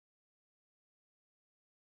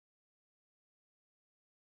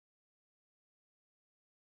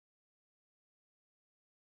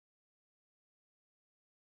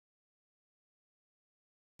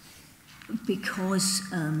Because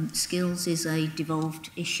skills is a devolved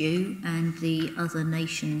issue and the other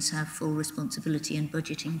nations have full responsibility in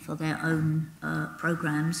budgeting for their own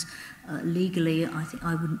programmes, legally I think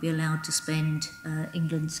I wouldn't be allowed to spend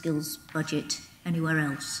England's skills budget anywhere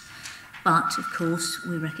else. But of course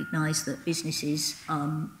we recognise that businesses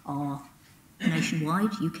are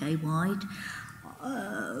nationwide, UK-wide,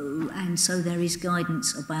 and so there is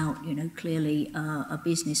guidance about, you know, clearly a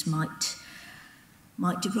business might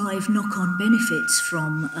derive knock-on benefits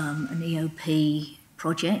from an EOP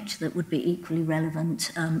project that would be equally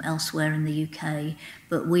relevant elsewhere in the UK,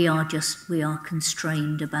 but we are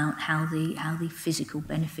constrained about how the physical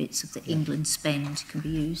benefits of the England spend can be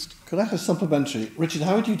used. Could I have a supplementary? Richard,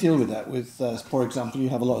 how would you deal with that with, for example, you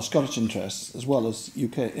have a lot of Scottish interests as well as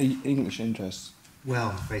UK English interests?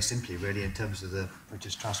 Well, very simply, really, in terms of the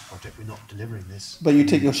British Trust project, we're not delivering this. But you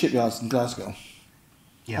take your shipyards in Glasgow.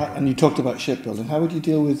 Yeah, and you talked about shipbuilding. How would you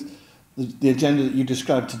deal with the agenda that you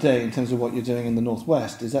described today in terms of what you're doing in the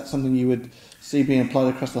Northwest? Is that something you would see being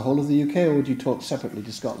applied across the whole of the UK, or would you talk separately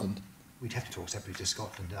to Scotland? We'd have to talk separately to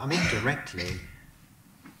Scotland. I mean, directly,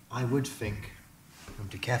 I would think, I'm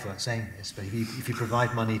too careful about saying this, but if you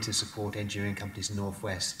provide money to support engineering companies in the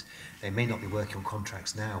Northwest, they may not be working on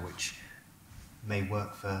contracts now, which may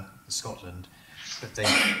work for Scotland, but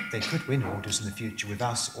they could win orders in the future with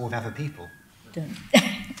us or with other people.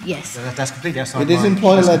 Yes. That's completely outside It is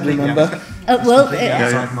employer-led, remember?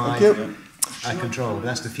 Outside my control.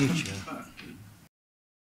 That's the future.